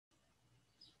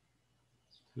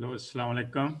Hello, assalamu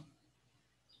alaikum.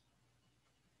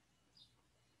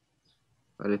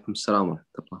 Alaikum salam wa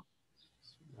rahmatullah.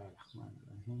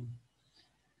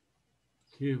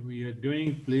 Okay, we are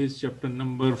doing, please, chapter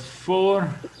number 4,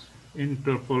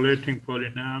 Interpolating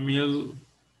Polynomial.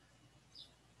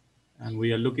 And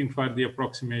we are looking for the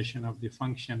approximation of the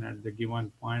function at the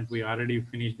given point. We already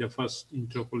finished the first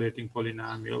interpolating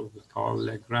polynomial called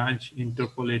Lagrange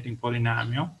interpolating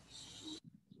polynomial.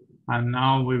 And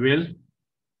now we will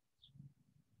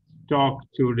talk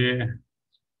today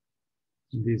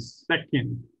the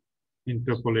second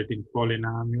interpolating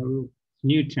polynomial,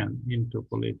 Newton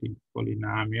interpolating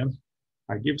polynomial.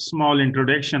 I give small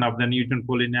introduction of the Newton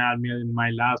polynomial in my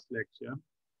last lecture.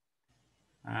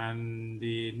 And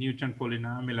the Newton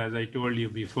polynomial, as I told you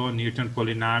before, Newton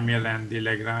polynomial and the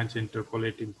Lagrange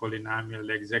interpolating polynomial,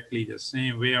 exactly the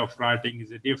same way of writing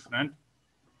is different.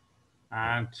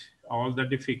 And all the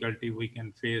difficulty we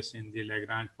can face in the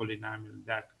Lagrange polynomial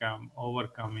that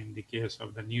overcome in the case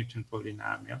of the Newton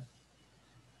polynomial.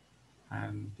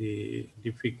 And the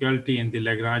difficulty in the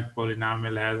Lagrange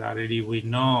polynomial, as already we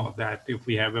know that if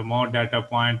we have a more data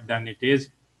point, then it is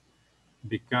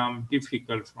become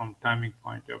difficult from timing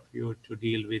point of view to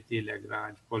deal with the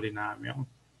Lagrange polynomial.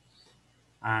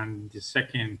 And the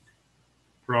second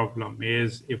problem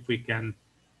is if we can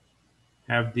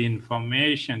have the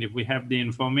information, if we have the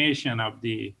information of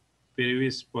the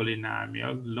previous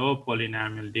polynomial, low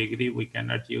polynomial degree, we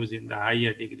cannot use in the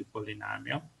higher degree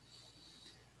polynomial.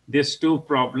 These two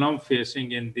problems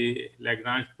facing in the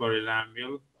Lagrange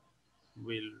polynomial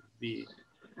will be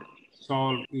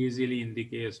solved easily in the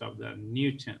case of the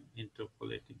Newton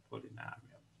interpolating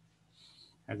polynomial.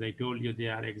 As I told you, they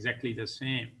are exactly the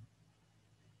same,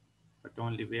 but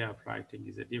only way of writing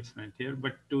is different here.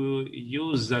 But to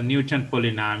use the Newton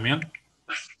polynomial,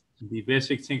 the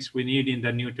basic things we need in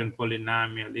the Newton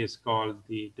polynomial is called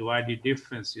the divided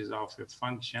differences of a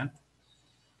function.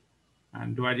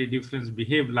 And divided difference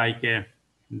behave like a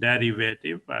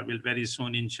derivative. I will very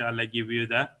soon, inshallah, give you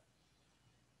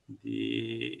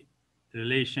the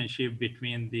relationship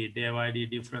between the divided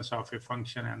difference of a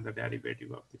function and the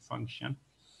derivative of the function.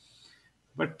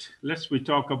 But we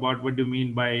talk about what do you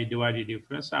mean by divided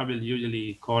difference. I will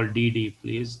usually call DD,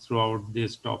 please, throughout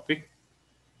this topic.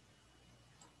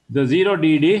 The zero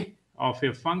DD of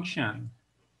a function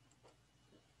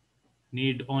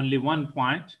need only one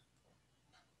point,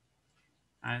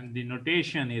 and the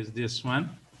notation is this one,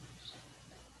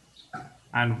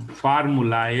 and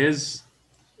formula is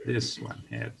this one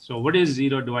here. So what is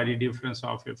zero divided difference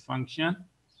of a function?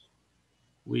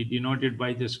 We denote it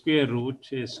by the square root,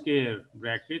 a square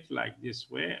bracket like this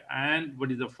way. And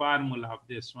what is the formula of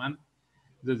this one?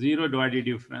 The zero divided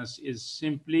difference is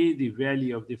simply the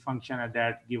value of the function at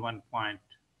that given point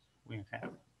we have.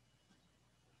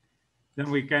 Then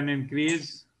we can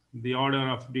increase the order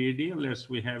of DD.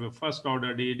 We have a first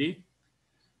order DD.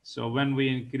 So when we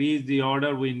increase the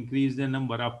order, we increase the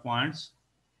number of points.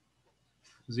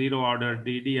 Zero order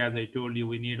DD, as I told you,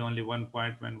 we need only one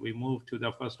point. When we move to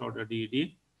the first order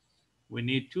DD, we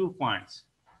need 2 points.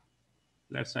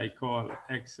 I call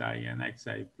xi and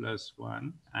xi plus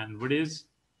 1. And what is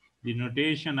the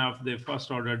notation of the first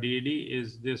order DD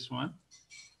is this one.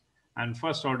 And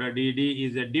first order DD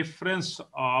is a difference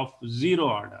of zero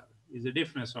order, is a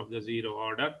difference of the zero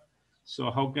order.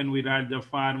 So how can we write the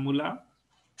formula?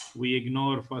 We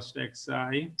ignore first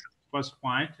xi, first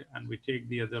point, and we take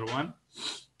the other one.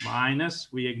 Minus,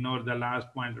 we ignore the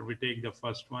last point, and we take the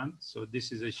first one. So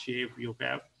this is a shape you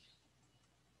have.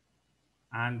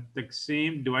 And the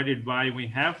same divided by, we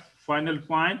have final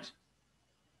point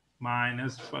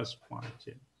minus first point.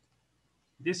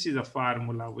 This is a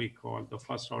formula we call the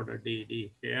first order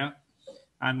DD here.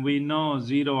 And we know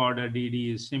zero order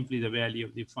DD is simply the value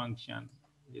of the function,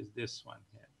 is this one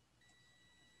here.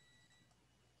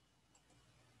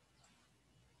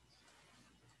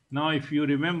 Now, if you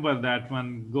remember that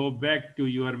one, go back to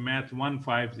your math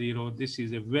 150. This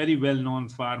is a very well-known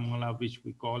formula which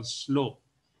we call slope,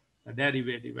 the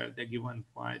derivative at the given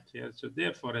point here. So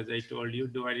therefore, as I told you,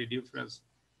 divided difference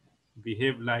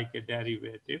behave like a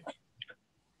derivative.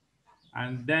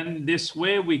 And then this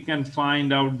way we can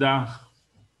find out the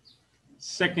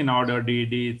second order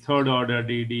DD, third order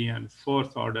DD, and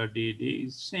fourth order DD.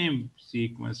 Same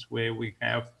sequence where we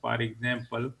have, for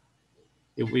example,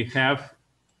 if we have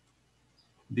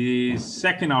the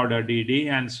second order DD,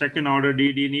 and second order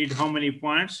DD need how many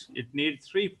points? It needs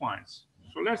 3 points.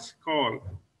 So let's call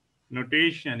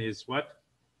notation is what?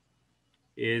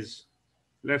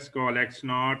 Let's call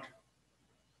x0,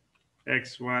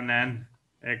 x1, and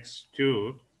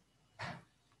x2.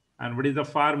 And what is the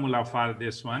formula for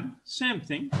this one? Same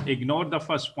thing. Ignore the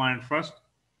first point first.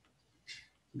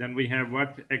 Then we have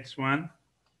what? X1,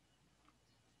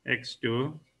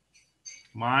 X2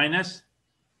 minus,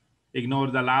 ignore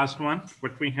the last one.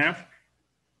 What we have?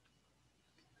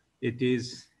 It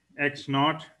is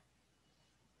X0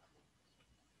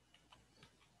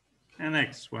 and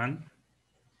X1.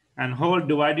 And whole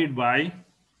divided by,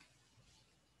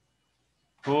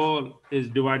 whole is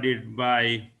divided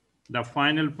by the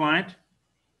final point,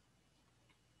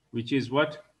 which is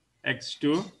what?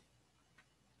 X2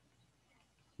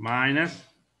 minus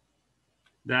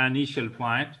the initial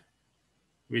point,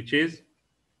 which is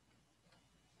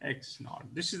X0.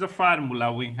 This is the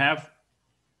formula we have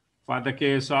for the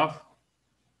case of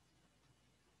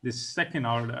this second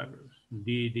order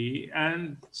DD.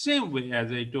 And same way,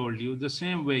 as I told you, the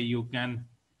same way you can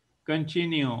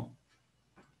continue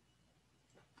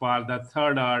for the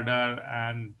third order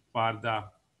and for the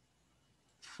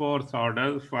fourth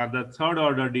order. For the third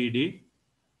order DD,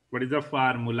 what is the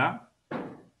formula?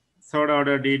 Third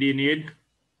order DD need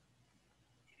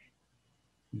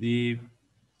the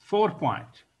 4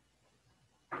 point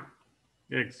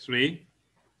X3.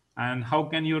 And how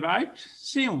can you write?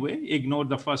 Same way, ignore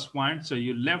the first point. So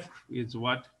you left is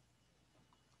what?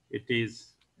 It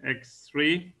is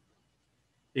X3.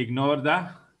 Ignore the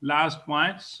last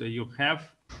point. So you have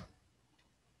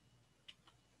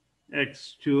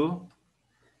X2.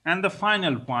 And the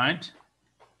final point,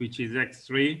 which is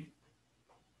X3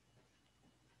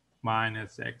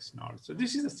 minus X0. So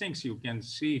this is the things you can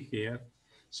see here.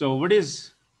 So what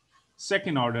is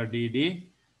second order DD?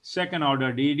 Second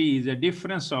order DD is a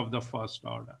difference of the first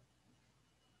order.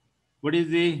 What is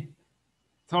the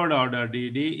third order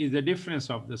DD? Is the difference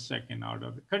of the second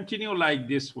order. Continue like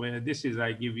this way. This is,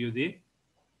 I give you the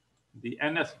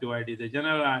nth divided, the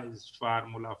generalized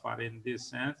formula for in this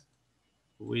sense.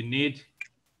 We need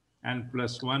n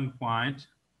plus 1 point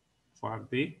for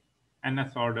the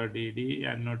nth order DD,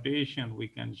 and notation we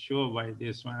can show by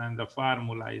this one, and the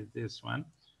formula is this one.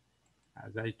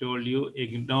 As I told you,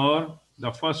 ignore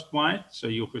the first point. So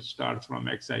you could start from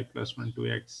xi plus 1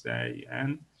 to xi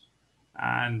n,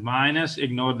 and minus,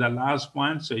 ignore the last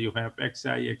point. So you have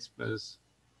xi x plus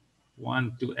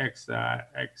 1 to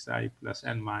xi plus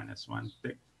n minus 1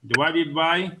 divided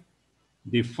by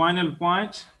the final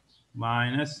point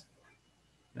minus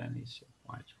the initial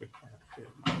point.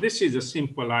 This is a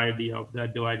simple idea of the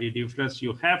divided difference.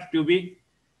 You have to be,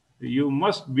 you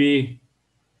must be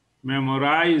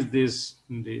memorize this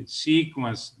the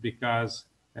sequence, because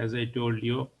as I told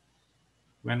you,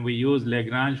 when we use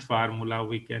Lagrange formula,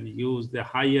 we can use the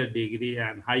higher degree,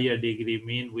 and higher degree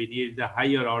mean we need the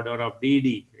higher order of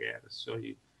DD here. So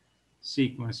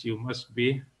sequence, you must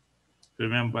be,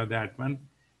 remember that one.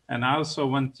 And also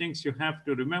one things you have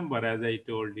to remember, as I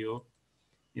told you,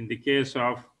 in the case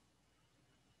of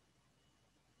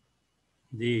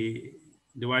the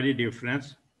divided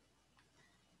difference,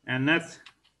 nth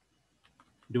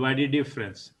divided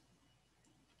difference,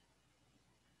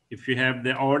 if you have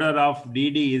the order of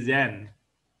DD is n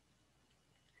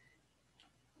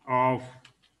of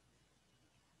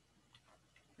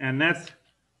nth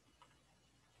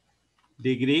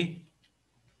degree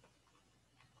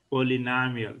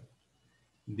polynomial,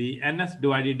 the nth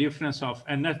divided difference of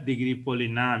nth degree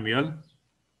polynomial,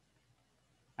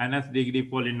 nth degree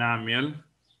polynomial,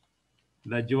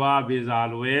 the jawab is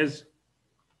always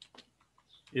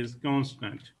is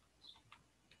constant.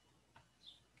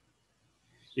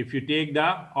 If you take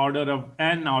the order of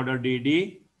n order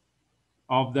DD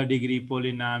of the degree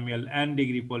polynomial, n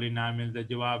degree polynomial, the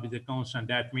jawab is a constant.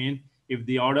 That means if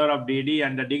the order of DD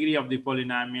and the degree of the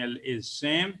polynomial is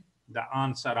same, the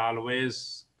answer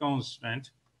always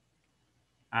constant.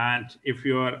 And if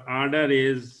your order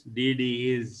is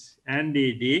DD is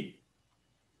NDD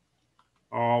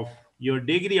of your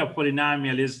degree of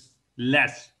polynomial is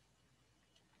less,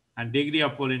 and degree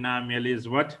of polynomial is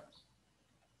what?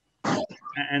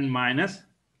 N minus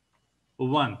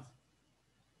 1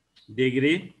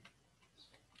 degree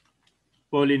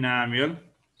polynomial.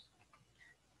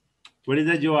 What is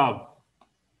the jawab?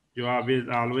 Jawab is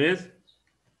always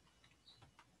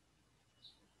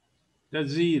the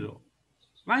 0.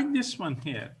 Like this one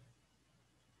here.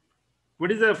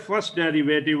 What is the first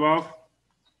derivative of,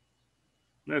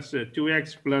 let's say,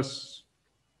 2x plus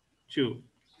 2?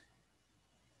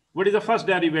 What is the first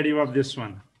derivative of this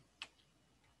one?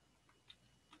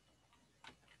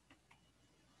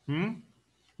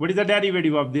 What is the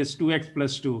derivative of this 2x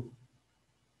plus 2?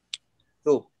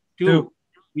 2,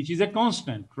 which is a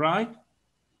constant, right?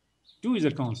 2 is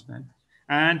a constant.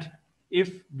 And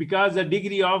if because the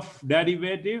degree of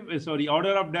derivative, sorry,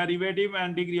 order of derivative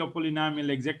and degree of polynomial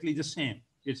exactly the same,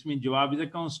 it means jawab is a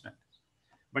constant.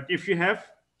 But if you have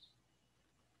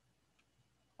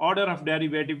order of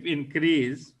derivative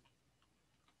increase,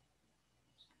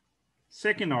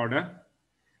 second order,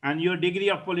 and your degree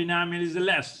of polynomial is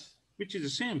less, which is the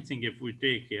same thing if we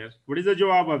take here. What is the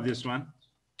jawab of this one?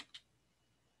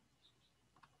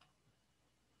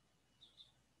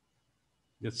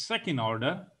 The second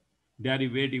order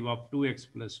derivative of 2x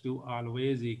plus 2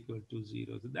 always equal to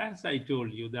 0. So that's I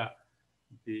told you that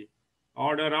the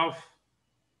order of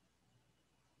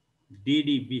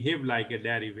dd behave like a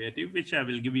derivative, which I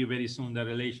will give you very soon the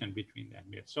relation between them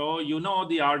here. So you know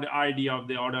the idea of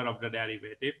the order of the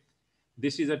derivative.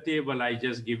 This is a table I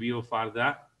just give you for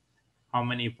the how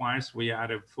many points we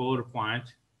are at 4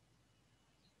 point,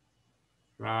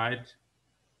 right?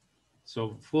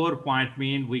 So 4 point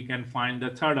mean we can find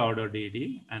the third order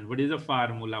dd. And what is the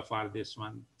formula for this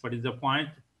one? What is the point?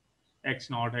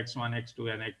 X0, x1,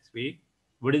 x2, and x3.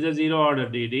 What is the zero order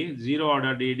dd? Zero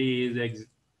order dd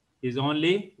is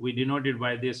only, we denote it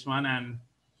by this one,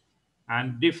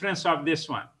 and difference of this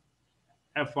one,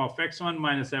 f of x1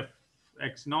 minus f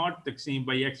x0 taxim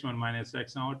by x1 minus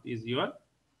x0 is your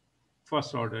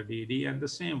first order dd. And the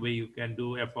same way you can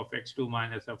do f of x2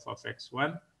 minus f of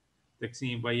x1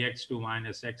 taxim by x2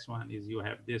 minus x1 is you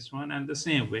have this one, and the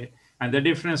same way. And the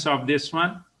difference of this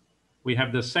one, we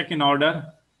have the second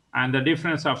order, and the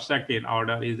difference of second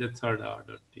order is the third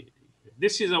order dd.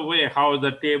 This is a way how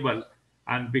the table,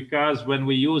 and because when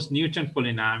we use Newton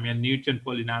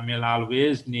polynomial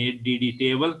always need dd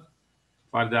table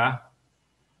for the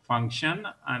function,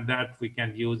 and that we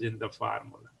can use in the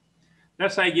formula.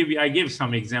 That's I give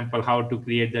some example how to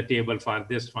create the table for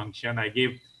this function. I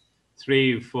give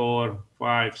 3, 4,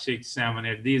 5, 6, 7,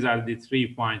 8. These are the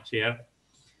 3 points here.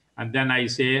 And then I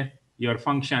say your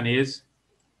function is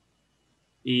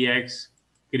ex,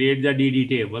 create the dd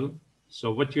table.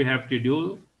 So what you have to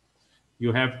do,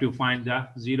 you have to find the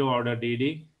zero order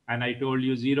dd. And I told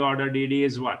you zero order dd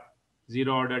is what?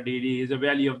 Zero order dd is the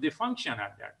value of the function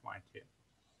at that point here.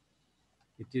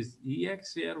 It is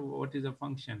ex here. What is the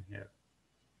function here?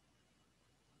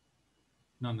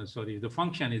 No, sorry. The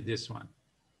function is this one.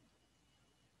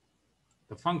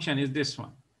 The function is this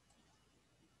one.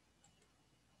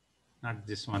 Not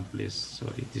this one, please.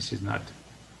 Sorry, this is not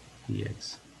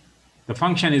ex. The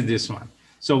function is this one.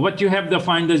 So what you have to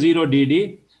find the zero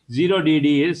dd. Zero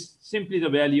dd is simply the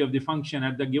value of the function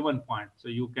at the given point. So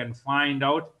you can find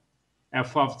out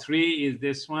f of 3 is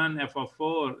this one, f of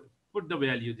 4, put the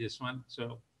value this one.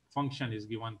 So function is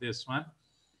given this one,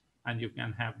 and you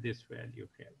can have this value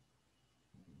here.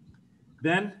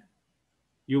 Then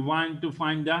you want to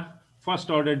find the first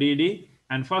order dd,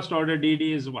 and first order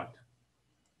dd is what?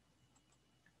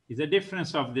 Is the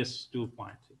difference of this 2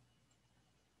 points.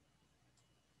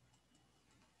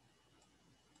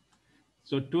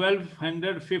 So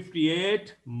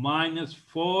 1258 minus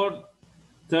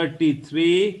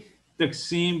 433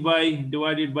 taqsim by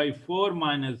divided by 4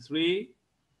 minus 3,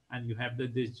 and you have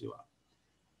this jawab.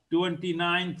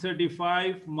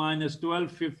 2935 minus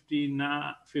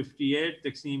 1258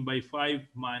 taqsim by 5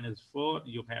 minus 4,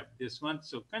 you have this one.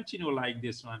 So continue like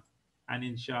this one, and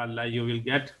inshallah you will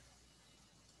get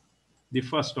the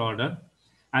first order.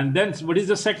 And then what is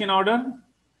the second order?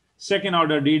 Second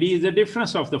order dd is the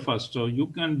difference of the first. So you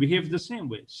can behave the same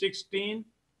way.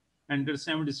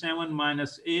 1677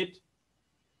 minus 8,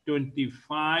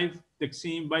 25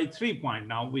 taqsim by 3 point.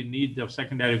 Now we need the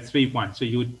second derivative 3 points. So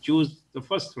you choose the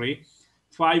first 3,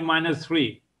 5 minus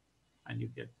 3, and you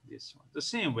get this one. The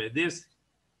same way, this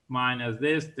minus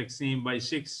this, taqsim by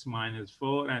 6 minus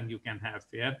 4, and you can have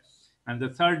here. And the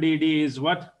third dd is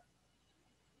what?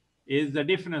 Is the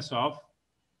difference of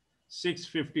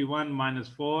 651 minus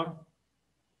 4,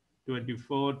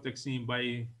 24 taqsim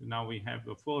by, now we have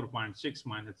a 4.6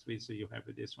 minus 3, so you have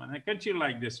this one. I continue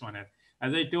like this one.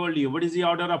 As I told you, what is the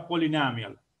order of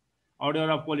polynomial?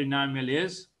 Order of polynomial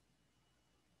is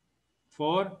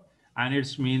 4, and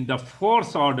it's mean the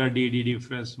fourth order dd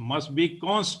difference must be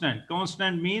constant.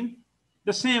 Constant mean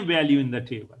the same value in the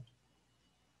table.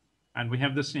 And we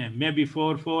have the same, maybe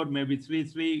 4, 4, maybe 3,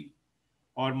 3,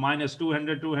 or minus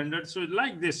 200, 200. So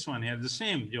like this one here, the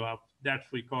same jawab that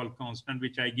we call constant,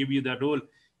 which I give you the rule.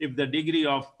 If the degree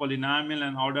of polynomial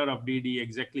and order of dd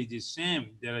exactly the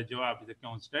same, their jawab is a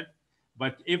constant.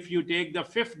 But if you take the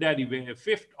fifth derivative,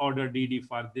 fifth order dd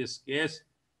for this case,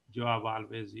 jawab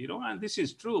always 0. And this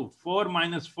is true. 4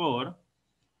 minus 4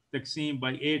 taqsim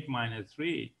by 8 minus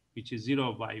 3, which is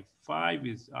 0 by 5,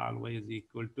 is always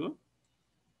equal to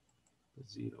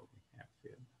 0. We have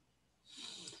here.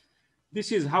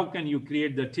 This is how can you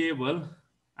create the table.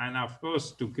 And of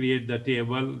course, to create the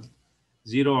table,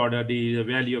 zero order D is the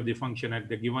value of the function at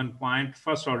the given point.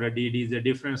 First order DD is the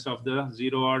difference of the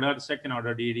zero order. Second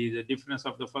order DD is the difference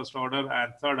of the first order.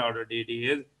 And third order DD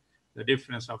is the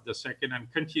difference of the second,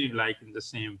 and continue like in the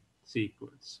same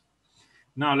sequence.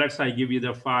 Now I give you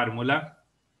the formula.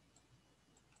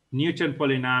 Newton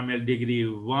polynomial degree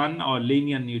 1 or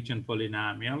linear Newton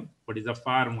polynomial. What is the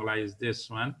formula is this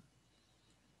one.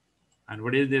 And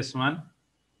what is this one?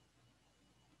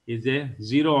 Is a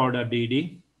zero order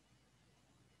DD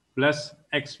plus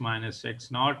x minus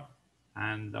x naught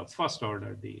and the first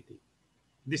order DD.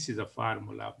 This is a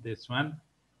formula of this one.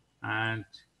 And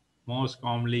most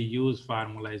commonly used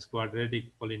formula is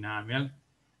quadratic polynomial.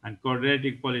 And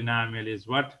quadratic polynomial is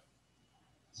what?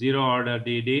 Zero order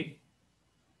DD,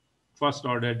 first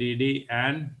order DD,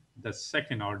 and the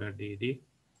second order DD.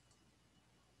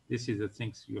 This is the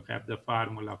things you have the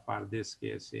formula for this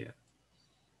case here.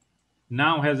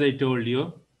 Now, as I told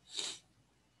you,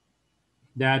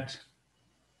 that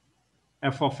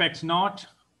f of x naught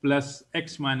plus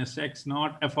x minus x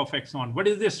naught, f of x naught. What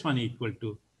is this one equal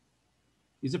to?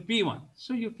 Is a P1.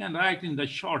 So you can write in the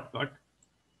shortcut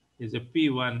is a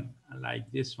P1 like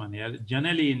this one here.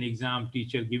 Generally in exam,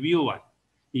 teacher give you what?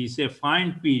 He say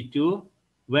find P2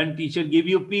 when teacher give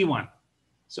you P1.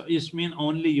 So it means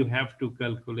only you have to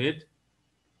calculate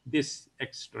this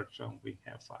extra term we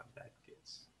have for that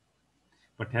case.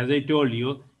 But as I told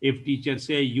you, if teacher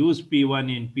say use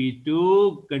P1 in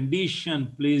P2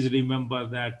 condition, please remember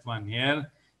that one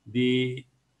here. The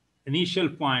initial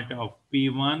point of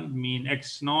P1 mean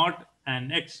x naught,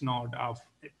 and x naught of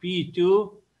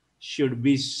P2 should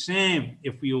be same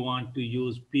if you want to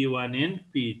use P1 in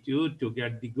P2 to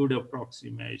get the good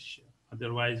approximation.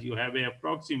 Otherwise, you have a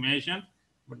approximation,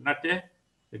 but not a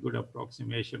good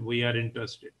approximation. We are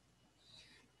interested.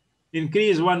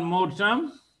 Increase one more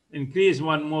term, increase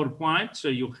one more point. So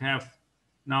you have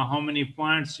now how many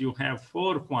points? You have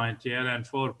 4 points here, and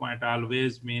 4 point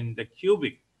always mean the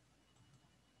cubic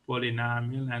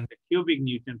polynomial, and the cubic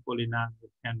Newton polynomial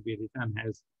can be written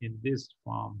as in this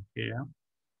form here.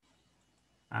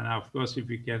 And of course, if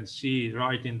you can see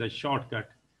right in the shortcut,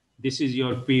 this is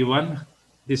your P1,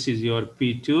 this is your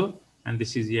P2, and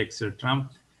this is the extra term.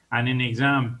 And in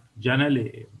exam,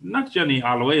 generally, not generally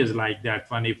always like that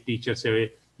one, if teacher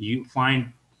say you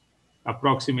find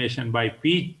approximation by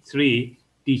P3,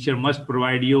 teacher must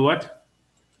provide you what?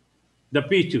 The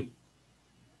P2.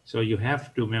 So you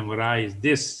have to memorize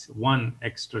this one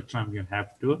extra term you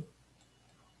have to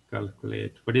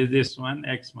calculate. What is this one?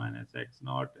 X minus x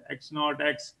naught, x,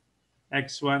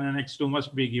 x1 and x2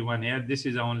 must be given here. This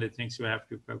is the only things you have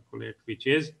to calculate, which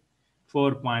is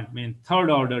 4 point mean third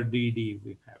order DD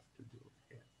we have to do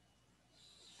here.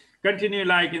 Continue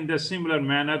like in the similar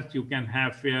manner you can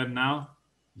have here now.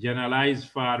 Generalized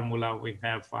formula we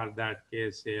have for that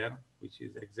case here, which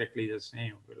is exactly the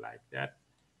same. We like that.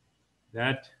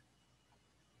 That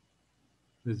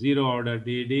the zero order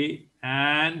DD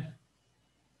and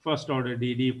first order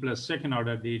DD plus second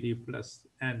order DD plus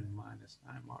n minus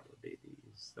time order DD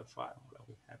is the formula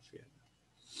we have here.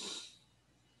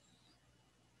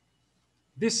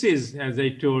 This is, as I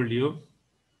told you,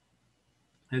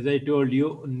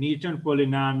 Newton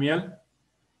polynomial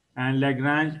and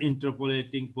Lagrange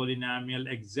interpolating polynomial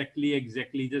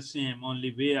exactly the same.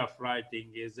 Only way of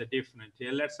writing is different.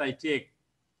 Here, let's I take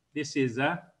this is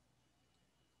the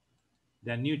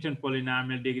Newton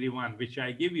polynomial degree 1, which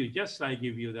I give you, just I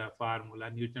give you the formula.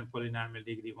 Newton polynomial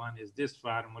degree 1 is this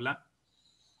formula.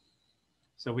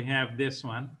 So we have this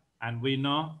one, and we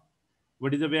know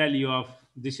what is the value of,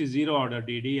 this is zero order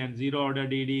DD, and zero order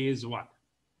DD is what?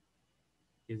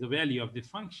 Is the value of the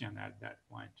function at that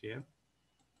point here.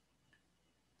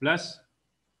 Plus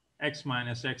x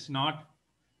minus x naught.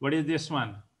 What is this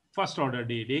one? First order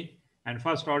DD. And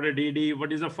first order DD,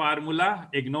 what is the formula?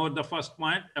 Ignore the first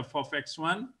point, f of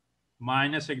x1,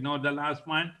 minus ignore the last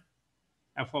point,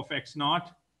 f of x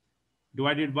naught,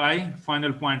 divided by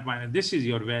final point minus. This is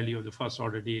your value of the first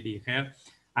order DD here.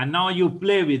 And now you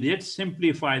play with it,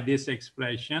 simplify this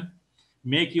expression,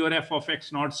 make your f of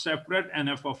x naught separate and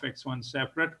f of x1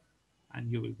 separate,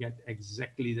 and you will get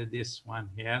exactly this one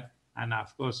here. And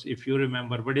of course, if you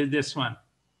remember, what is this one?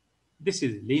 This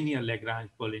is linear Lagrange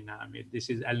polynomial.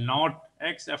 This is L naught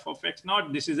x f of x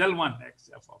naught. This is L1 x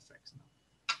f of x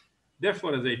naught.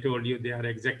 Therefore, as I told you, they are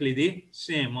exactly the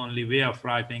same. Only way of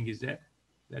writing is that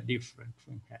the different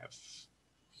we have.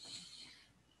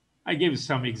 I give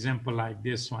some example like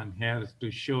this one here to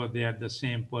show they are the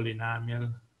same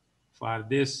polynomial. For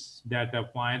this data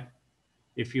point,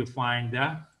 if you find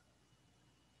the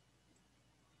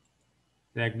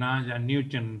Lagrange and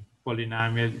Newton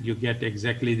polynomial, you get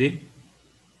exactly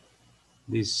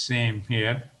the same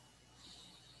here.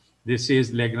 This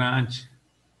is Lagrange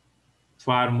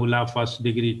formula first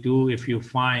degree 2. If you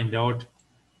find out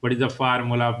what is the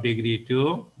formula of degree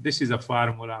 2, this is a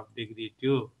formula of degree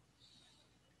 2.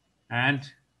 And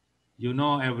you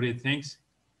know everything.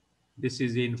 This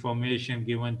is the information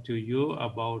given to you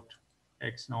about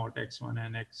x0, x1,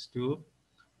 and x2.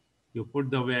 You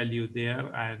put the value there,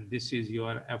 and this is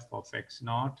your f of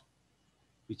x0,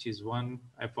 which is 1,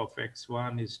 f of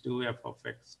x1 is 2, f of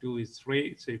x2 is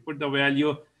 3. So you put the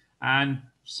value and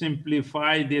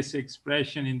simplify this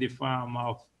expression in the form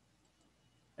of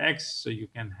x, so you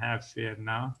can have here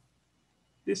now.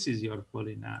 This is your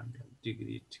polynomial,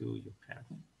 degree 2 you have.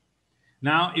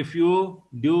 Now, if you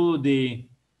do the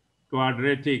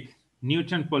quadratic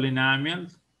Newton polynomial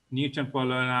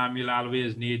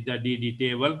always need the DD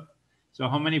table. So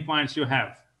how many points you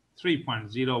have? 3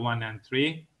 points, 0, 1, and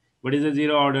 3. What is the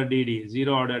zero order DD?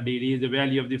 Zero order DD is the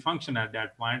value of the function at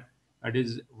that point. That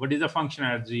is, what is the function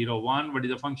at 0, 1? What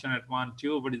is the function at 1,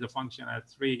 2? What is the function at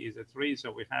 3? Is a 3.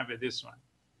 So we have this one.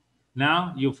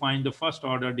 Now you find the first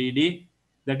order DD,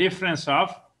 the difference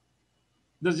of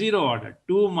the zero order,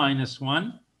 2 minus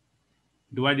 1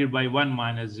 divided by 1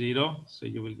 minus 0. So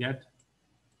you will get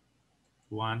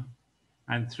 1.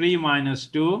 And 3 minus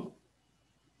 2,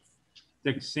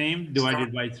 the same,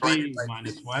 divided by 3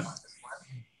 minus 1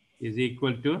 is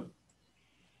equal to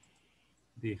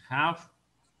the half.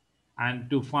 And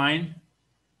to find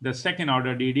the second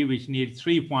order DD, which needs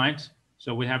 3 points,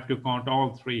 so we have to count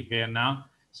all 3 here now.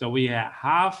 So we have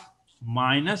half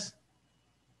minus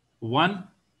 1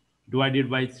 divided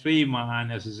by 3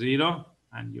 minus 0,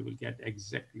 and you will get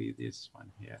exactly this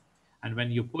one here. And when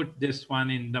you put this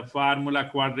one in the formula,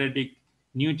 quadratic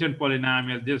Newton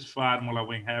polynomial, this formula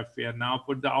we have here now,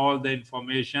 put all the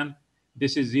information.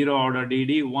 This is zero order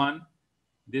DD, 1.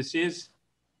 This is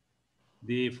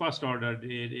the first order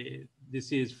DD.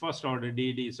 This is first order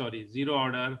DD, sorry, zero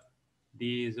order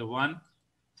D is 1.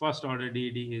 First order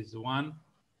DD is 1.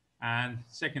 And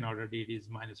second order DD is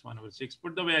minus 1 over 6.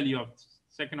 Put the value of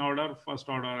second order, first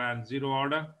order, and zero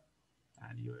order,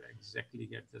 and you exactly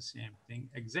get the same thing,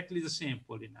 exactly the same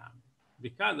polynomial.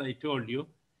 Because I told you,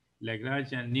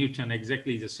 Lagrange and Newton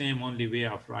exactly the same, only way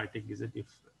of writing is a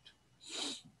different.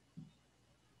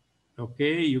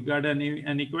 Okay, you got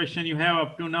any question you have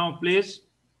up to now, please?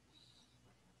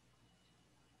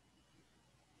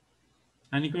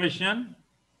 Any question?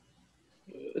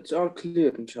 It's all clear,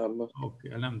 inshallah.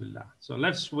 Okay, alhamdulillah. So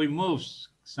we move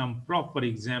some proper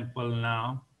example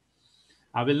now.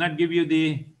 I will not give you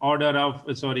the order of,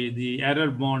 the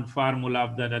error bond formula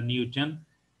of the Newton,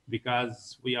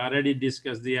 because we already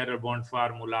discussed the error bond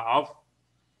formula of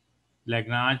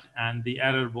Lagrange, and the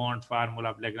error bond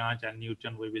formula of Lagrange and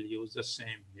Newton, we will use the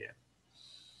same here.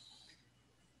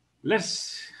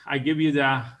 I give you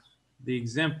the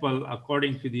example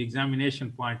according to the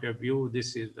examination point of view.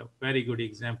 This is a very good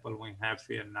example we have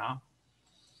here now.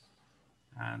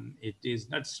 And it is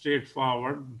not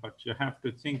straightforward, but you have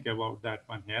to think about that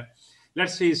one here.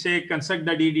 Let's say construct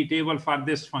the DD table for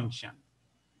this function.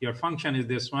 Your function is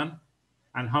this one.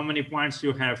 And how many points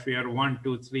you have here? 1,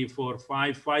 2, 3, 4,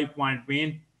 5. 5 point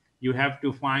mean you have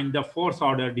to find the fourth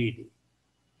order DD.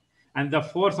 And the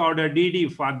fourth order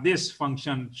DD for this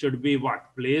function should be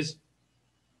what, please?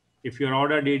 If your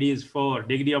order DD is 4,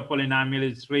 degree of polynomial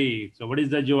is 3. So what is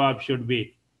the jawab should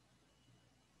be?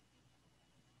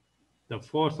 The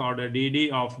fourth order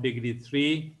DD of degree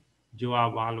 3,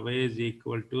 jawab always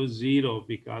equal to 0,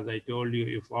 because I told you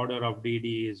if order of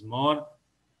DD is more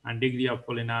and degree of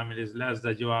polynomial is less,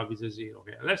 the jawab is a 0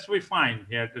 here. Let's find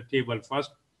here the table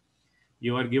first.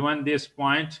 You are given this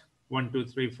point, 1, 2,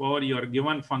 3, 4. Your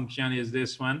given function is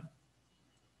this one.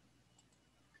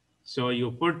 So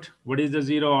you put, what is the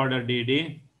zero order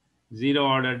DD? Zero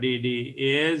order DD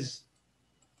is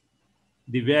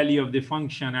the value of the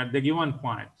function at the given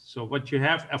point. So what you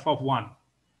have, f of 1.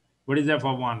 What is f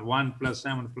of 1? 1 plus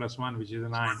 7 plus 1, which is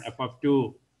 9. F of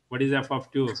 2. What is f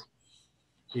of 2?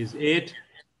 Is 8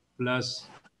 plus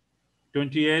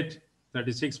 28,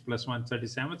 36 plus 1,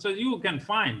 37. So you can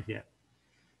find here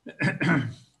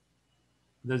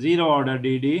the zero order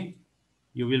DD.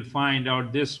 You will find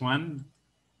out this one.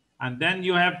 And then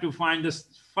you have to find this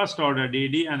first order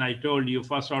DD. And I told you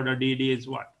first order DD is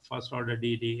what? First order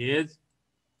DD is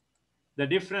the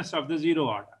difference of the zero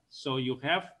order. So you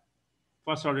have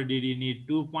first order DD need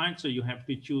 2 points. So you have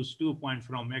to choose 2 points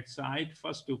from x side.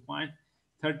 First 2 points,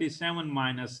 37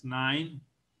 minus 9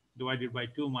 divided by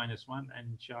 2 minus 1.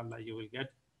 And inshallah, you will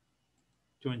get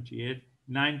 28.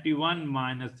 91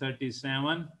 minus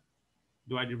 37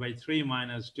 divided by 3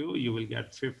 minus 2, you will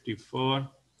get 54.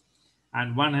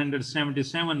 And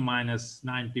 177 minus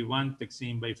 91,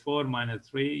 taqseem by 4 minus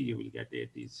 3, you will get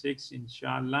 86,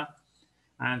 inshallah.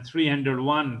 And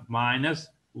 301 minus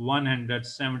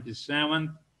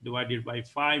 177 divided by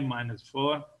 5 minus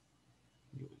 4,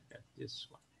 you will get this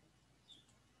one.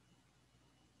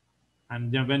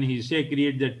 And then when he say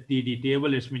create the DD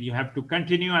table, it means you have to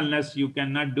continue unless you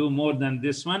cannot do more than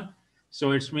this one.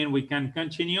 So it's mean we can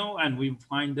continue and we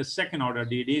find the second order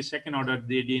DD. Second order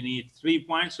DD need 3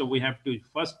 points. So we have to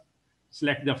first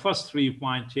select the first 3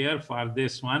 points here for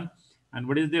this one. And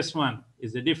what is this one?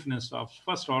 Is the difference of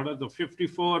first order, the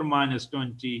 54 minus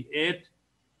 28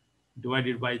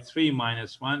 divided by 3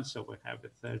 minus 1. So we have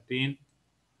the 13.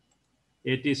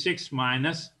 86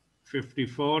 minus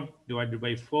 54 divided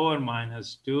by 4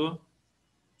 minus 2,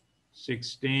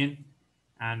 16.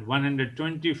 And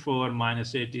 124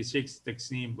 minus 86,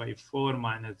 taqseem by 4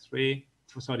 minus 3,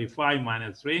 sorry, 5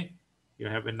 minus 3, you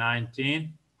have a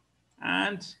 19.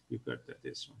 And you got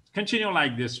this one. Continue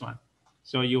like this one.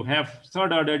 So you have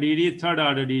third order DD. Third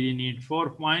order DD need 4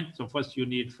 points. So first you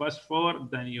need first 4,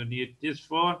 then you need this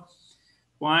 4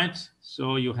 points.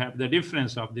 So you have the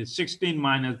difference of this 16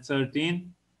 minus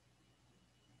 13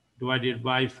 divided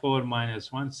by 4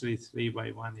 minus 1. 3 by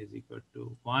 1 is equal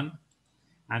to 1.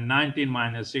 And 19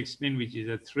 minus 16, which is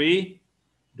a 3,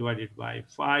 divided by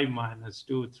 5 minus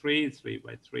 2, 3. 3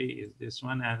 by 3 is this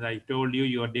one. As I told you,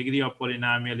 your degree of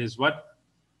polynomial is what?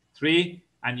 3.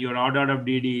 And your order of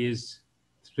DD is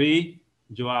 3.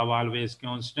 Jawab always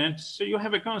constant. So you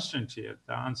have a constant here.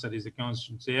 The answer is a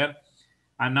constant here.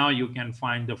 And now you can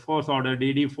find the fourth order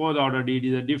DD. Fourth order DD,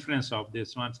 the difference of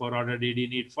this one. Fourth order DD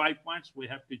need 5 points. We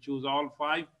have to choose all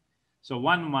 5. So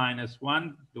 1 minus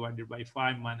 1 divided by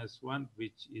 5 minus 1,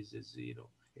 which is a 0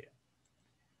 here.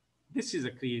 This is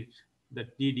a create the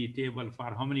DD table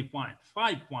for how many points?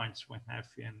 5 points we have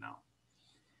here now.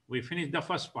 We finished the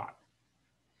first part.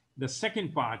 The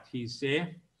second part, he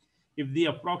say, if the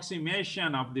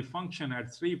approximation of the function at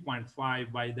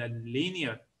 3.5 by the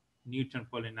linear Newton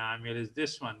polynomial is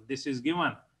this one. This is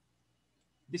given.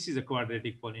 This is a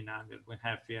quadratic polynomial we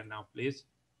have here now, please.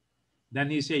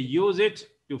 Then he say use it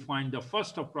to find the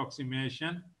first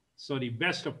approximation, sorry,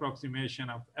 best approximation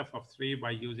of f of 3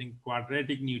 by using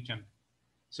quadratic Newton.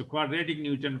 So quadratic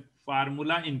Newton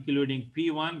formula, including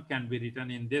P1, can be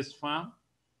written in this form.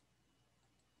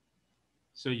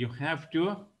 So you have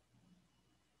to,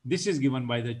 this is given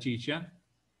by the teacher.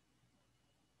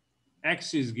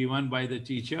 X is given by the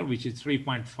teacher, which is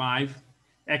 3.5.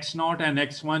 X0 and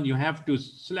X1, you have to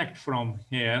select from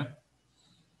here.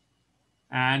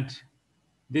 And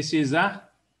this is the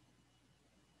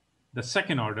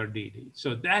second order DD.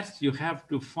 So that you have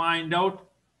to find out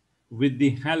with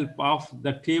the help of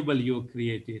the table you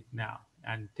created now.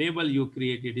 And table you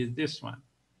created is this one.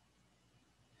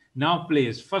 Now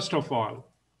please, first of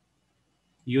all,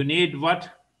 you need what?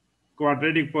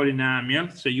 Quadratic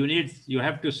polynomial. So you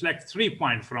have to select 3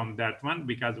 points from that one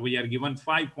because we are given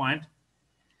 5 points.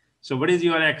 So what is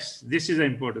your X? This is an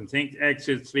important thing. X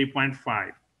is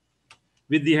 3.5.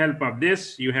 With the help of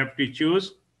this, you have to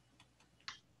choose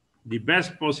the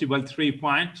best possible 3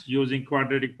 points using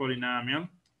quadratic polynomial.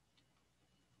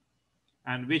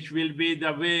 And which will be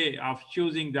the way of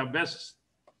choosing the best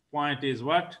point is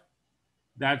what?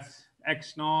 That's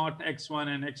X0, X1,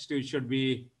 and X2 should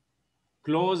be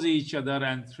close each other,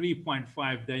 and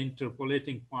 3.5, the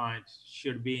interpolating point,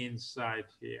 should be inside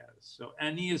here. So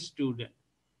any student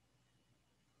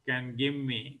can give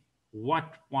me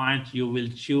what point you will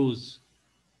choose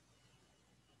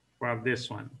for this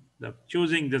one. The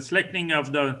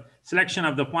selection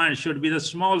of the point should be the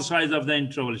small size of the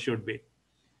interval should be.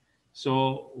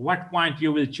 So what point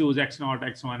you will choose X0,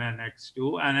 X1, and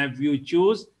X2. And if you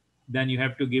choose, then you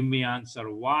have to give me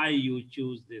answer why you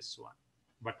choose this one.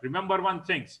 But remember one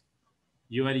thing,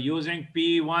 you are using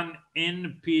P1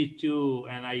 in P2,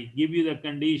 and I give you the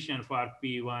condition for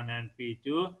P1 and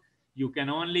P2. You can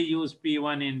only use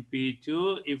P1 in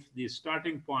P2 if the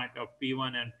starting point of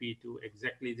P1 and P2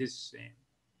 exactly the same.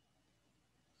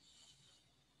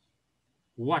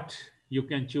 What you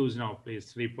can choose now,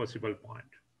 please, 3 possible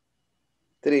points.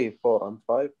 3, 4, and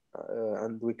 5.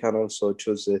 And we can also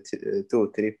choose 2,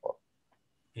 3, 4.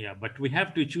 Yeah, but we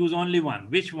have to choose only one.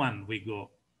 Which one we go?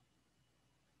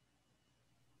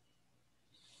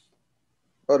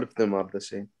 All of them are the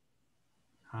same.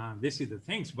 This is the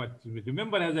things, but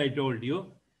remember, as I told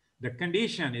you, the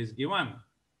condition is given.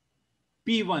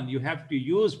 P1, you have to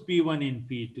use P1 in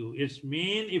P2. It's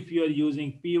mean if you are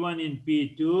using P1 in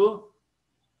P2,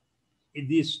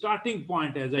 the starting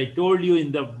point, as I told you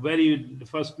in the very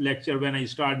first lecture when I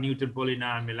start Newton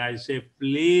polynomial, I say,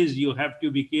 please, you have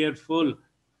to be careful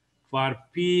for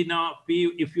P now.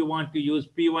 P, if you want to use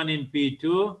P1 in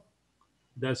P2,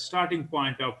 the starting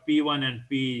point of P1 and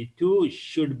P2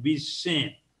 should be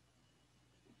same.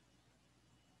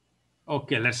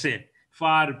 Okay, let's say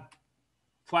for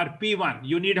P1,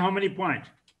 you need how many points?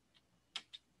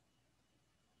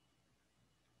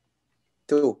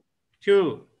 2.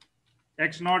 2.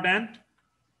 X0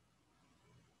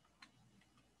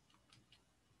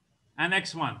 and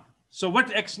X1. So what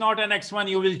X0 and X1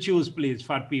 you will choose, please,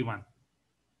 for P1?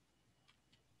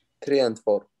 3 and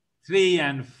 4. 3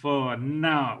 and 4.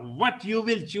 Now, what you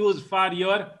will choose for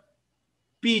your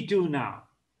P2 now?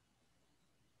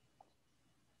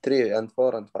 3 and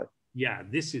 4 and 5. Yeah,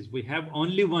 this is, we have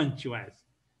only one choice.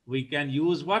 We can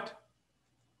use what?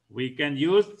 We can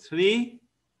use 3,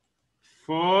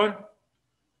 4,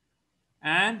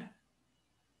 and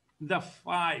the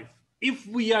 5. If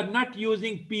we are not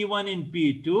using P1 in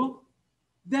P2,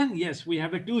 then yes, we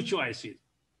have 2 choices.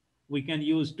 We can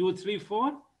use 2, 3,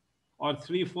 4 or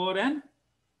 3, 4 and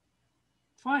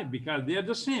 5 because they are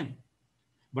the same.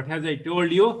 But as I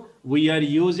told you, we are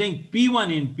using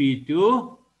P1 in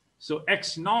P2. So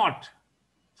X0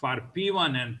 for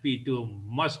P1 and P2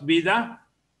 must be the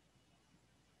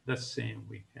same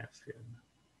we have here.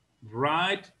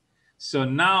 Right? So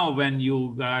now when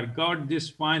you got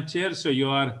this point here, so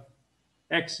your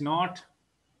X0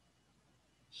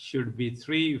 should be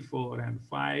 3, 4, and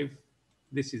 5.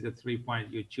 This is the 3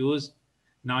 point you choose.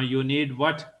 Now you need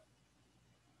what?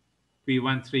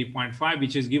 P1 3.5,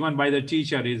 which is given by the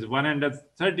teacher, is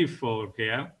 134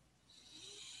 here.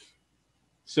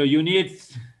 So you need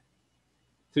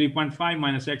 3.5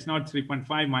 minus X0,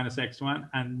 3.5 minus X1,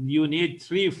 and you need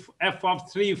f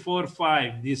of 3, 4,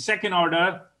 5. The second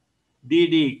order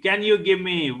DD. Can you give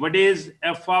me what is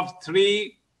f of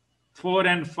 3, 4,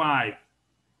 and 5?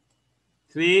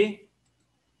 3,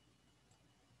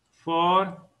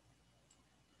 4,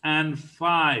 and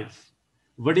 5.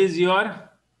 What is your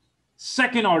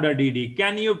second order DD?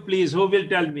 Can you please, who will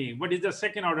tell me what is the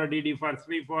second order DD for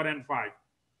 3, 4, and 5?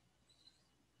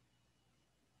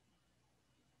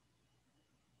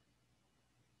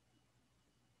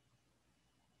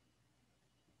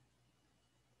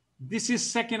 This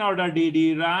is second order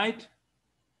DD, right?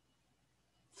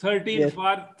 13 Yes.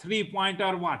 for 3 point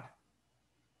or what?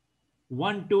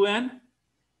 1, 2, and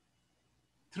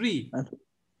 3.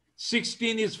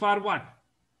 16 is for what?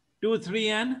 2, 3,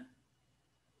 and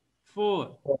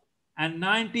 4. And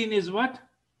 19 is what?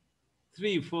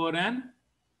 3, 4, and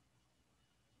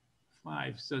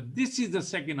 5. So this is the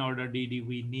second order DD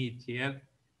we need here.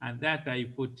 And that I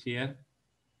put here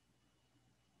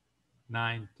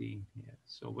 19 here.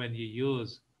 So when you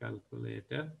use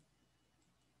calculator,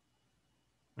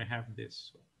 we have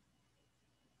this.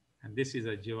 And this is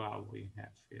a jawab we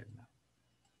have here now.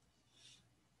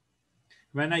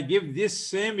 When I give this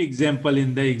same example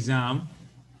in the exam,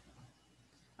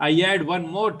 I add one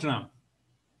more term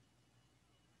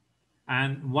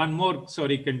and one more,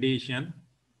 condition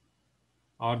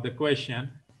or the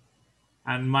question.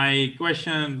 And my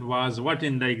question was what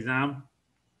in the exam?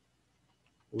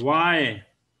 Why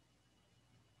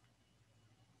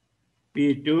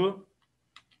P2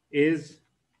 is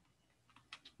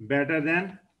better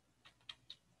than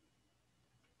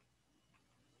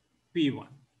P1?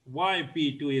 Why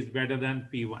P2 is better than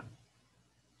P1?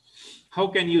 How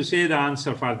can you say the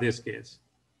answer for this case?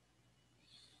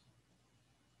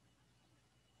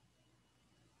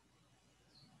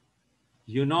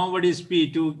 You know what is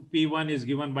P2? P1 is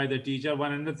given by the teacher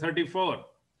 134.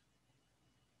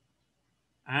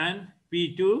 And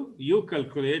P2 you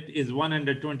calculate is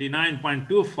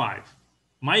 129.25.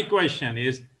 My question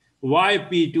is why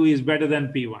P2 is better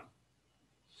than P1?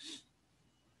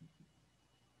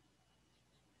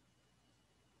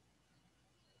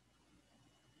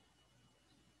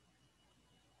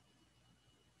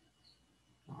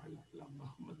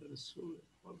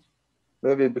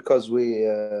 Maybe because we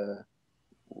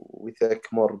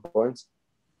take more points.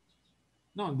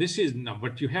 No, this is no,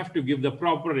 but you have to give the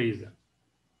proper reason.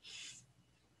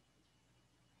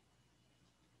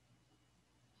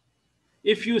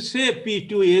 If you say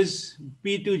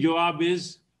P2 job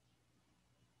is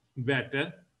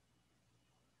better,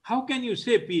 how can you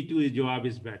say P2 job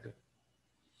is better?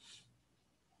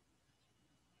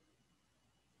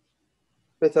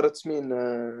 Better, it's mean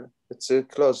it's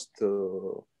close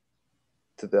to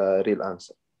the real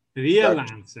answer. Real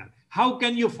answer. How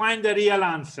can you find the real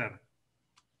answer?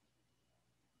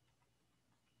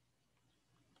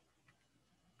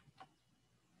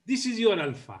 This is your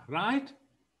alpha, right?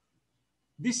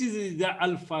 This is the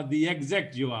alpha, the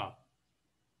exact jawab.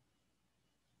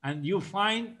 And you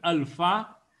find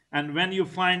alpha, and when you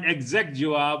find exact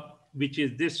jawab, which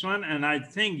is this one, and I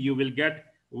think you will get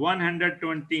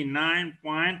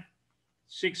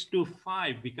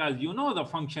 129.625 because you know the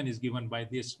function is given by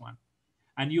this one.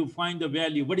 And you find the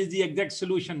value. What is the exact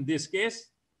solution in this case?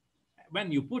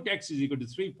 When you put x is equal to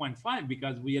 3.5,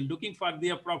 because we are looking for the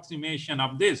approximation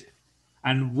of this.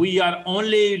 And we are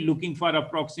only looking for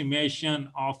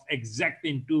approximation of exact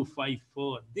in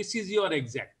 254. This is your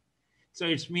exact. So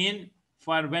it's mean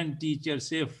for when teachers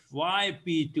say why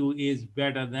P2 is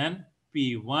better than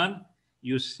P1,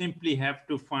 you simply have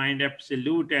to find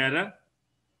absolute error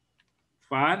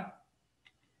for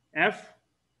F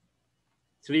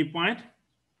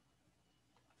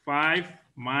 3.5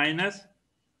 minus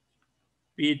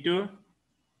P2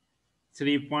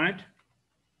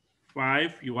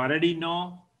 3.5. You already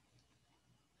know.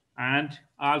 And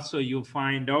also you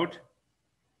find out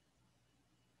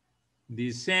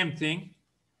the same thing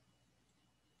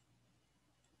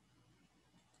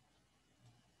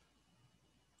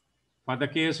for the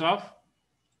case of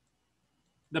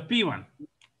the P1.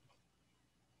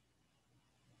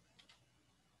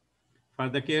 For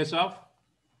the case of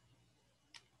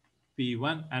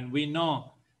P1, and we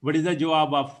know what is the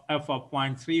jawab of f of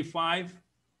 0.35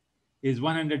 is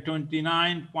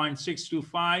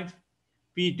 129.625.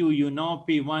 P2 you know,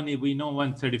 P1 we know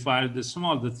 135. The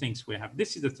small the things we have.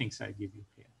 This is the things I give you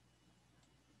here.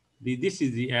 This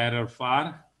is the error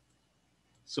for.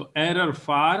 So error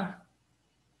for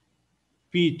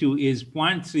P2 is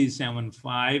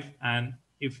 0.375, and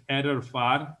if error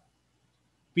for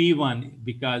P1,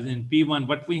 because in P1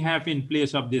 what we have in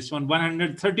place of this one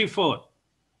 134.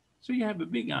 So you have a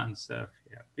big answer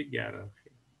here, big error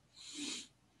here.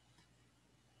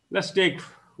 Let's take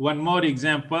one more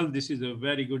example. This is a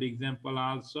very good example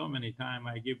also. Many times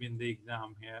I give in the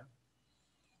exam here.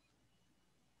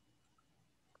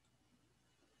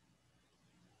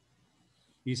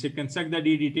 You say construct the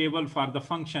DD table for the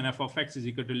function f of x is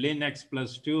equal to ln x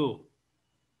plus 2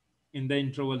 in the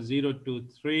interval 0 to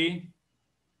 3,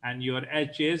 and your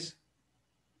h is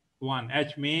 1.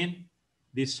 H mean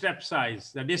the step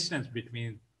size, the distance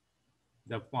between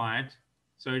the point.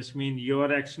 So it's mean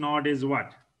your x naught is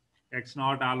what? X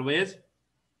naught always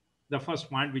the first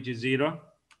point, which is 0.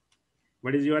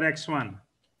 What is your x1?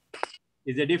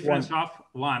 Is a difference 1. of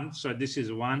 1. So this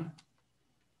is 1.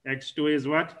 X2 is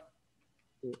what?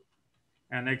 2.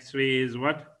 And x3 is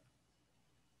what?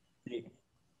 3.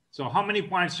 So how many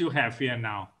points you have here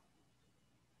now?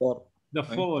 4. The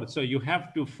 4. So you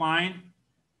have to find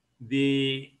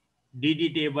the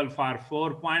DD table for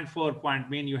 4 point. 4 point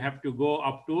mean you have to go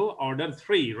up to order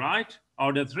 3, right?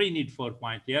 Order 3 need 4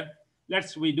 point here.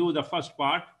 We do the first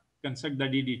part, construct the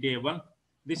DD table.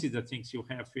 This is the things you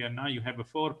have here now. You have a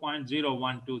 4 point, 0,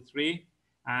 1, 2, 3.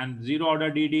 And 0 order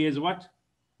DD is what?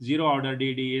 0 order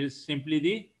DD is simply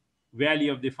the value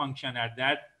of the function at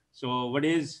that. So what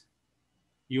is,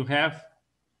 you have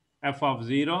f of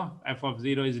 0. F of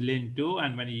 0 is ln 2.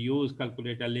 And when you use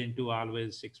calculator, ln 2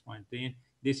 always 6.3.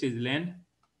 This is ln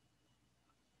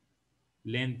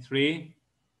 3.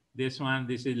 This one,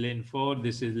 this is ln 4.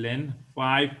 This is ln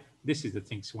 5. This is the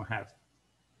things we have.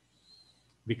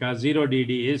 Because 0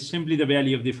 DD is simply the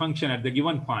value of the function at the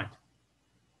given point.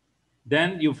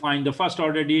 Then you find the first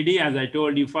order DD. As I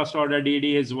told you, first order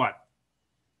DD is what?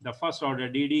 The first order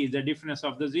DD is the difference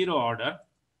of the 0 order.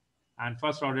 And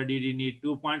first order DD need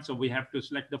 2 points. So we have to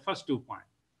select the first 2 points.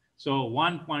 So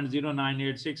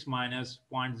 1.0986 minus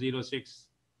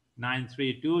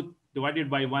 0.06932 divided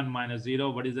by 1 minus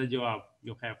 0. What is the jawab?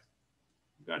 You have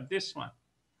got this one.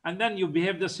 And then you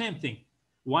behave the same thing.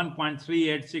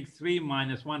 1.3863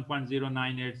 minus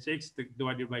 1.0986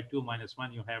 divided by 2 minus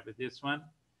 1. You have this one.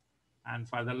 And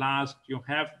for the last, you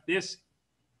have this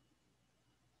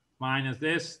minus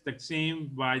this,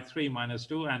 Taqsim by 3 minus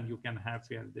 2, and you can have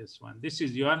here this one. This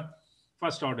is your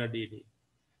first order DD.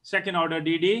 Second order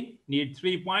DD need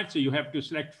 3 points, so you have to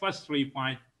select first 3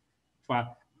 points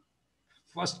for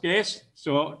first case.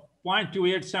 So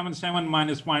 0.2877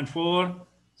 minus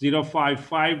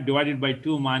 0.4055 divided by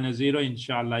 2 minus 0,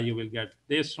 inshallah, you will get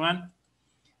this one.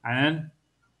 And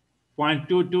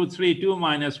 0.2232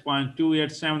 minus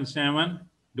 0.2877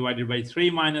 divided by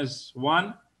 3 minus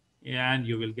 1, and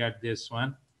you will get this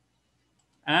one.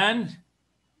 And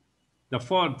the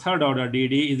third order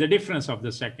DD is the difference of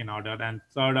the second order, and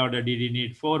third order DD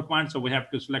need 4 points. So we have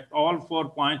to select all 4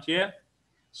 points here.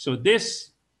 So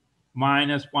this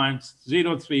minus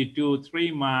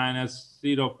 0.0323 minus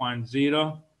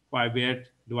 0.058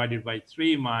 divided by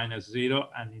 3 minus 0,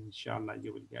 and inshallah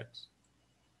you will get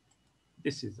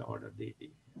This is the order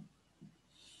DD.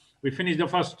 We finished the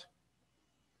first.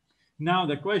 Now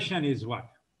the question is what?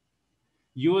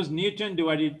 Use Newton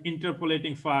divided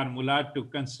interpolating formula to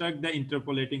construct the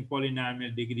interpolating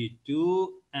polynomial degree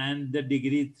 2 and the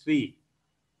degree 3.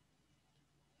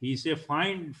 He say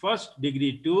find first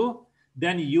degree 2,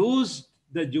 then use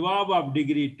the jawab of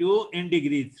degree 2 in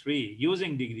degree 3,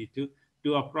 using degree 2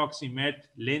 to approximate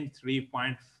length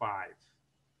 3.5.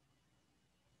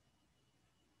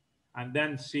 And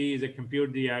then C is a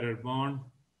compute the error bound.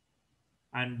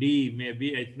 And D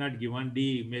maybe it's not given.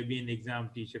 D maybe an exam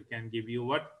teacher can give you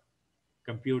what?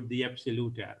 Compute the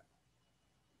absolute error.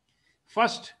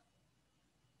 First,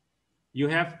 you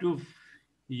have to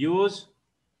use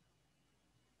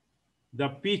the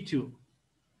P2,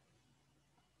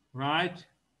 right?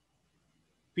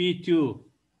 P2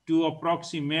 to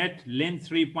approximate length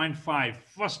 3.5.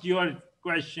 First, your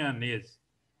question is,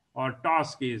 or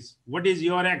task is, what is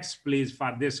your X, please,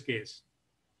 for this case?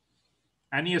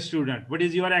 Any student, what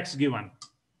is your X given?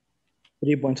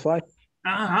 3.5.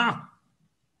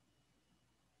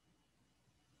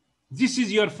 This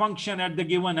is your function at the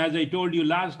given. As I told you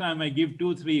last time, I give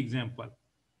 2-3 example.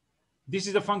 This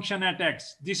is a function at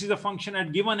X. This is a function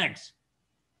at given X.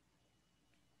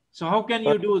 So how can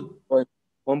you do?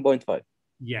 1.5.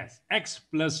 Yes, X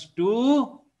plus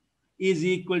 2 is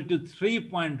equal to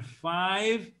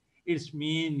 3.5. It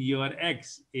means your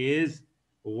X is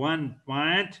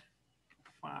 1.5.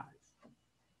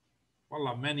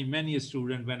 Well, many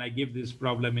students, when I give this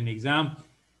problem in exam,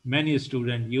 many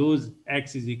students use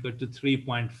X is equal to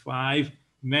 3.5.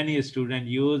 Many students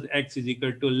use X is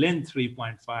equal to length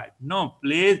 3.5. No,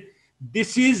 please.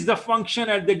 This is the function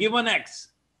at the given X.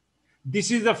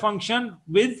 This is the function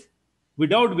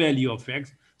without value of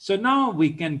X. So now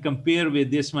we can compare with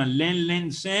this one.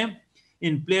 Length same.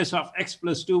 In place of X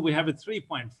plus 2, we have a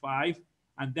 3.5.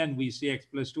 And then we see X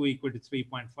plus 2 equal to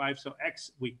 3.5. So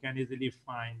X, we can easily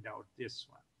find out this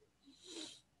one.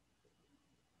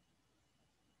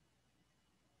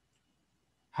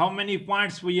 How many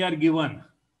points we are given?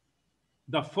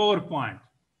 The 4 point.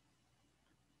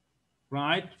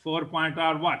 Right? 4 point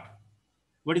are what?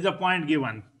 What is the point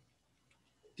given?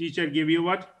 Teacher give you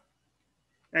what?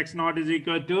 X naught is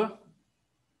equal to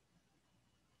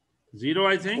 0,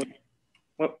 I think.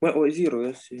 What 0?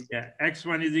 Yes. Yeah,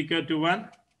 X1 is equal to 1.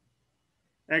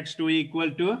 X2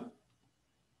 equal to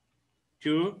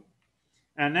 2.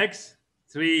 And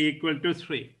X3 equal to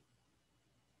 3.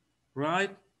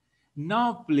 Right?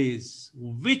 Now, please,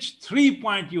 which 3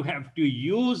 point you have to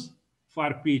use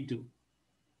for P2?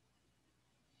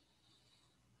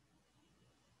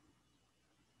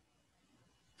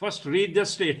 First, read the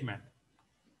statement.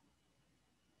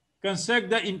 Construct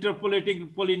the interpolating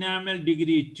polynomial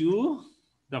degree 2,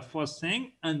 the first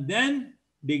thing, and then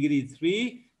degree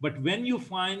 3. But when you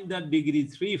find the degree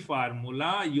 3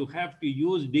 formula, you have to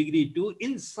use degree 2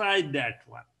 inside that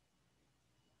one.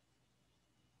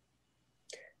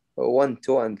 1,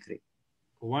 2, and 3.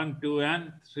 1, 2,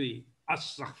 and 3.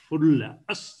 Astaghfirullah,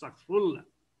 astaghfirullah.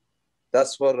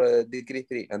 That's for degree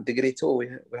 3. And degree 2, we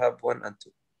have 1 and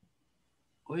 2.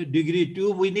 Oh, degree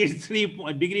 2, we need 3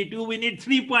 points. Degree 2, we need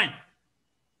 3 points.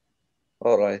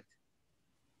 All right.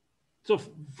 So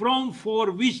from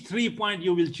 4, which 3 point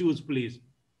you will choose, please?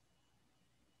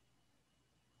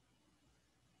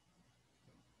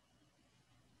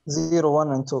 Zero,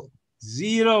 1, and 2.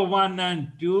 0, 1,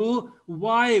 and 2.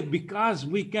 Why? Because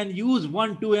we can use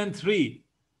 1, 2, and 3.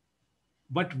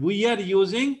 But we are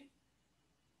using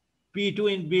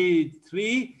P2 in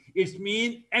B3. It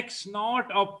means X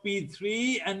naught of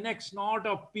P3 and X naught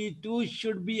of P2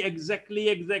 should be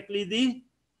exactly the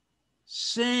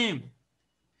same.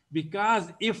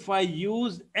 Because if I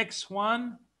use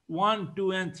X1, 1,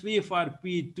 2, and 3 for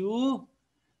P2,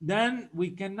 then we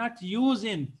cannot use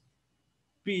in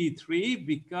P3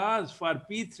 because for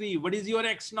P3, what is your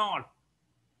X naught?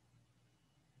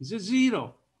 It's a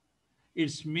 0.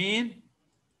 It's mean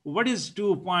what is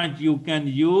 2 point you can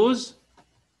use?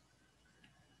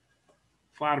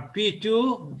 For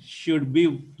P2 should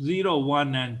be 0,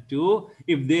 1, and 2.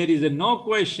 If there is no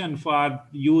question for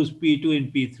use P2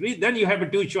 in P3, then you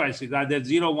have 2 choices, either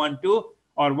 0, 1, 2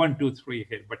 or 1, 2, 3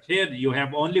 here. But here you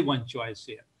have only 1 choice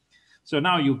here. So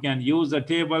now you can use the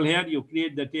table here. You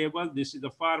create the table. This is the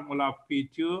formula of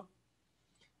P2.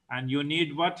 And you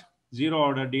need what? 0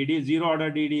 order DD. 0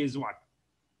 order DD is what?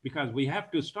 Because we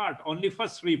have to start only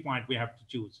first 3 point we have to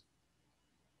choose.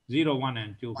 0, 1,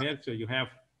 and 2 here. So you have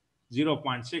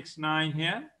 0.69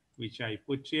 here, which I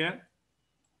put here.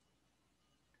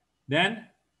 Then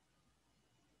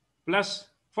plus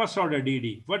first order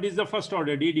DD. What is the first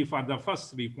order DD for the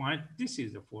first 3 point? This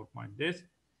is the 4 point. This.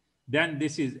 Then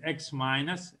this is x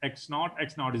minus x naught.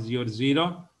 X naught is your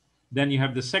 0. Then you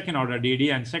have the second order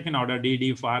dd, and second order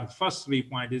dd for first 3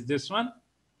 point is this one.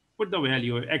 Put the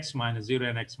value of x minus 0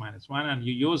 and x minus 1, and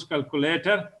you use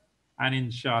calculator, and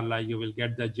inshallah you will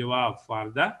get the jawab for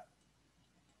the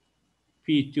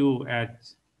P2 at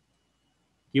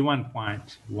given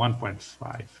point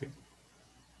 1.5.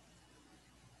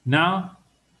 Now,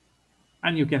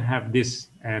 and you can have this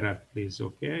error, please,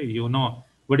 okay? You know,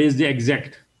 what is the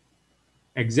exact?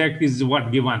 Exact is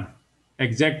what given?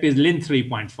 Exact is ln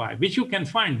 3.5, which you can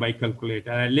find by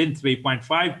calculator. And ln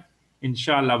 3.5,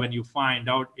 inshallah, when you find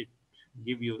out, it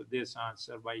give you this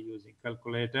answer by using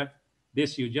calculator.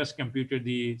 This you just computed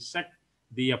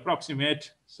the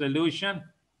approximate solution,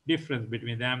 difference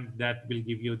between them, that will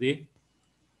give you the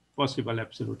possible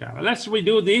absolute error. Let's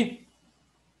redo the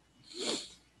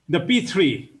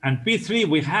P3, and P3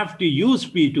 we have to use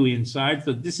P2 inside.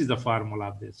 So this is the formula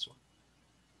of this one.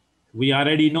 We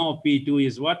already know P2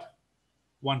 is what?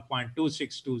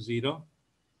 1.2620.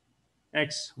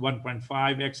 X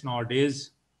 1.5, X naught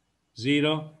is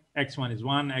 0, X1 is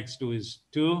 1, X2 is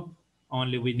 2.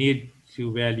 Only we need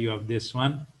two value of this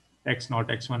one. X naught,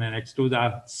 X1, and X2,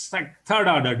 the third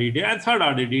order DD. And third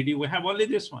order DD, we have only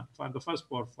this one for the first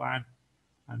portion,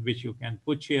 and which you can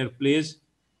put here, please,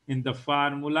 in the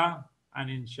formula. And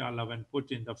inshallah, when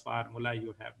put in the formula,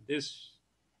 you have this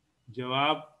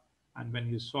jawab. And when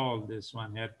you solve this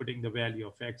one here, putting the value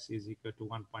of x is equal to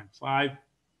 1.5,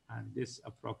 and this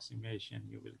approximation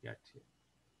you will get here.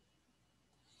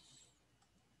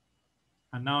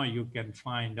 And now you can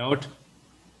find out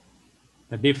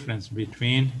the difference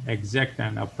between exact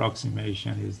and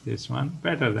approximation is this one.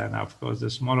 Better than, of course, the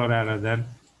smaller error than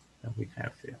that we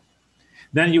have here.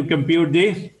 Then you compute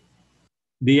the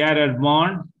error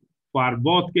bond for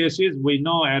both cases. We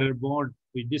know error bond.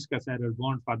 We discuss error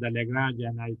bond for the Lagrange,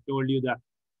 and I told you that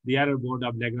the error bond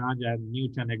of Lagrange and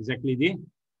Newton exactly the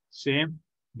same.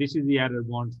 This is the error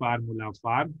bond formula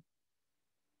for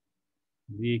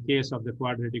the case of the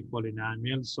quadratic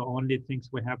polynomial. So only things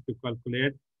we have to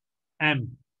calculate.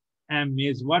 M. M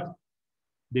is what?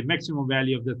 The maximum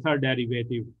value of the third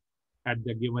derivative at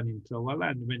the given interval.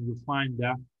 And when you find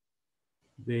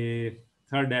the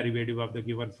third derivative of the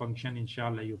given function,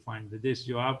 inshallah, you find this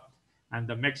jawab. And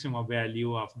the maximum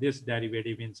value of this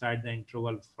derivative inside the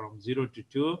interval from 0 to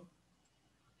 2,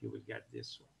 you will get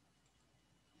this one.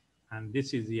 And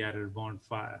this is the error bond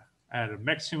for error,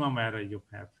 maximum error you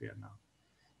have here now.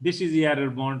 This is the error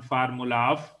bond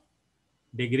formula of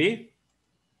degree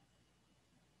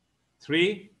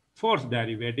 3, fourth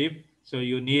derivative. So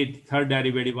you need third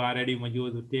derivative already. When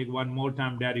you take one more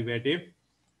time derivative,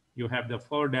 you have the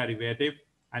fourth derivative,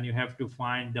 and you have to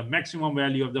find the maximum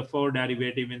value of the fourth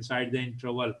derivative inside the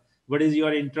interval. What is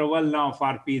your interval now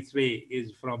for P3?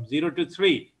 Is from 0 to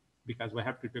 3, because we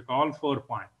have to take all 4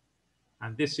 points.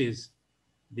 And this is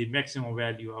the maximum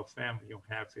value of M you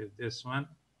have is this one.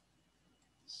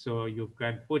 So you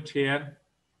can put here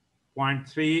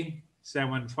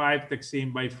 0.375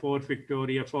 Taksim by 4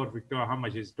 Victoria. 4 Victoria, how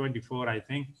much is 24, I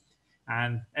think.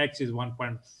 And X is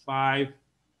 1.5.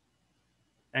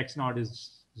 X naught is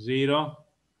 0,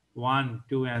 1,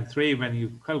 2, and 3. When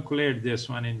you calculate this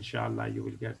one, inshallah, you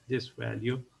will get this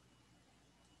value.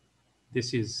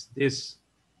 This is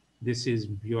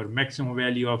your maximum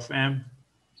value of M.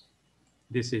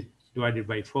 This is divided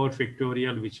by 4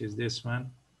 factorial, which is this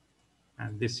one.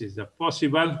 And this is the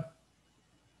possible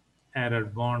error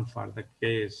bond for the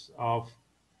case of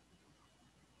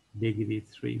degree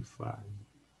 3.5.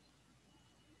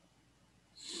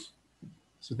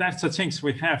 So that's the things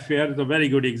we have here. The very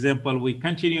good example. We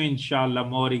continue, inshallah,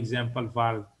 more example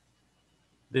for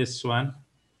this one.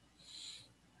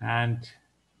 And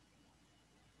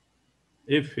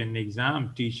if in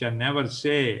exam teacher never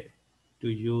say to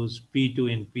use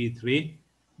P2 in P3,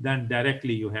 then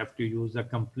directly you have to use a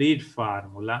complete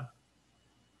formula.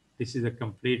 This is a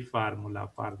complete formula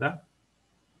for the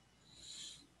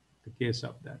case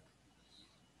of that.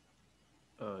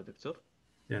 Doctor?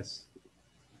 Yes.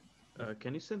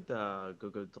 Can you send the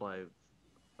Google Drive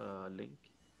link?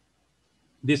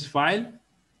 This file?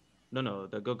 No,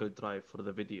 the Google Drive for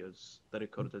the videos, the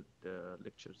recorded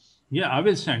lectures. Yeah, I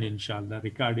will send, inshallah,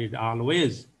 recorded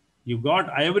always. You got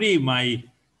my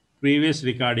previous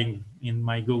recording in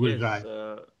my Google Drive.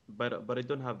 But I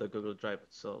don't have the Google Drive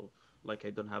itself. Like,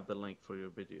 I don't have the link for your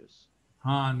videos.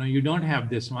 No, you don't have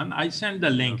this one. I send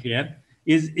the link here.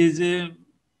 I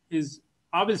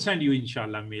will send you,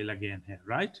 inshallah, mail again here,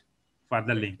 right? For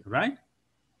the link, right?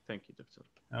 Thank you, Doctor.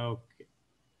 Okay.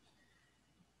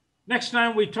 Next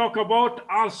time we talk about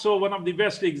also one of the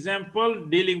best example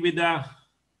dealing with the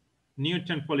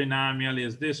Newton polynomial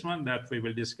is this one that we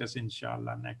will discuss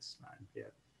inshallah next time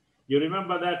here. You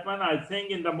remember that one? I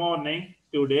think in the morning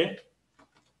today,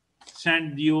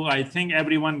 send you, I think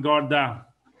everyone got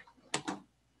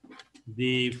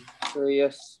the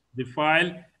Yes. the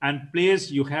file, and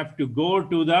please you have to go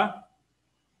to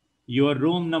your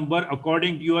room number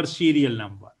according to your serial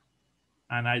number,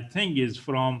 and I think is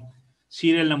from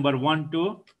serial number 1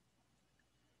 to